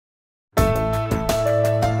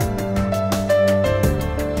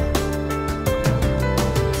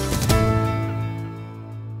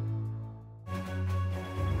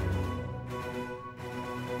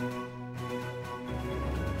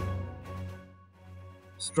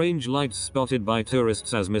Strange lights spotted by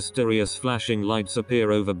tourists as mysterious flashing lights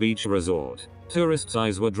appear over beach resort. Tourists'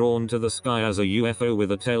 eyes were drawn to the sky as a UFO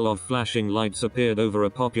with a tail of flashing lights appeared over a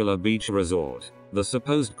popular beach resort. The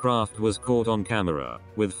supposed craft was caught on camera,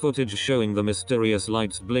 with footage showing the mysterious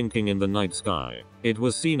lights blinking in the night sky. It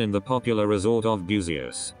was seen in the popular resort of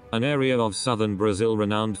Búzios, an area of southern Brazil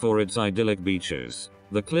renowned for its idyllic beaches.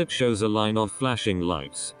 The clip shows a line of flashing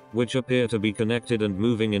lights, which appear to be connected and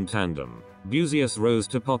moving in tandem. Búzios rose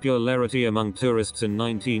to popularity among tourists in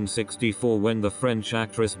 1964 when the French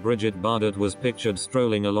actress Brigitte Bardot was pictured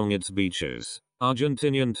strolling along its beaches.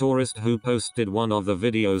 Argentinian tourist who posted one of the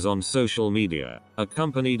videos on social media,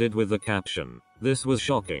 accompanied it with the caption, "This was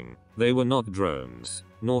shocking. They were not drones,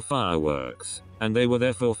 nor fireworks, and they were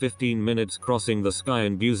there for 15 minutes crossing the sky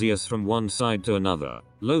in Búzios from one side to another."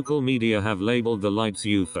 Local media have labeled the lights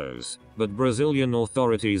UFOs, but Brazilian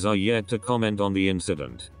authorities are yet to comment on the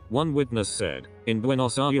incident. One witness said, "In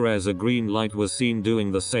Buenos Aires a green light was seen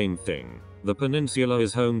doing the same thing." The peninsula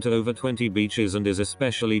is home to over 20 beaches and is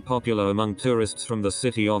especially popular among tourists from the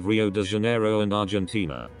city of Rio de Janeiro and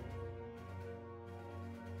Argentina.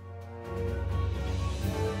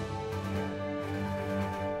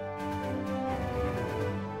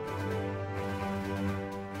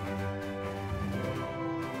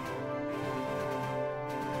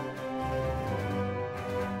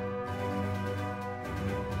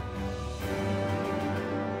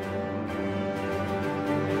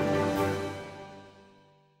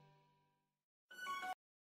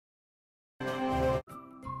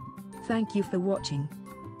 Thank you for watching.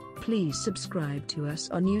 Please subscribe to us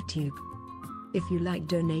on YouTube. If you like,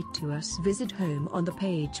 donate to us, visit home on the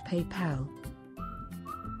page PayPal.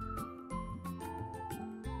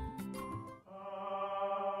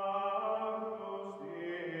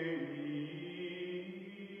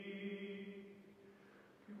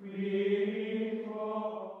 We